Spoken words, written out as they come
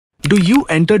Do you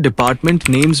enter department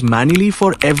names manually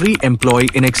for every employee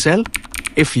in Excel?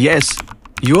 If yes,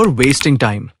 you're wasting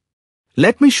time.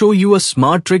 Let me show you a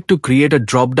smart trick to create a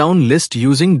drop-down list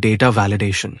using data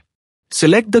validation.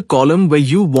 Select the column where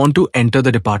you want to enter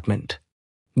the department.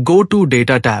 Go to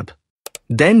Data tab.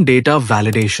 Then Data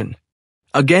Validation.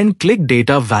 Again, click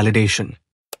Data Validation.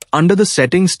 Under the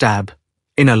Settings tab,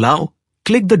 in Allow,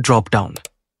 click the drop-down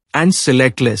and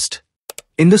select List.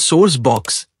 In the source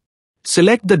box,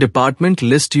 select the department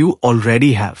list you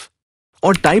already have,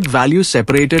 or type values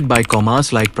separated by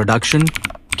commas like Production,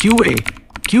 QA,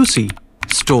 QC,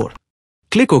 Store.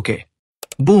 Click OK.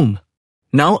 Boom!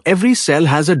 Now every cell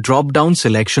has a drop-down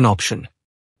selection option.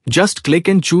 Just click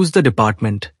and choose the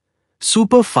department.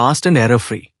 Super fast and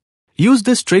error-free. Use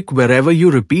this trick wherever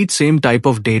you repeat same type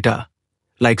of data,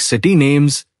 like city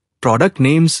names, product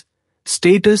names,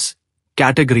 status,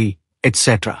 category,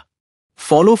 etc.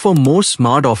 Follow for more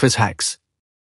smart office hacks.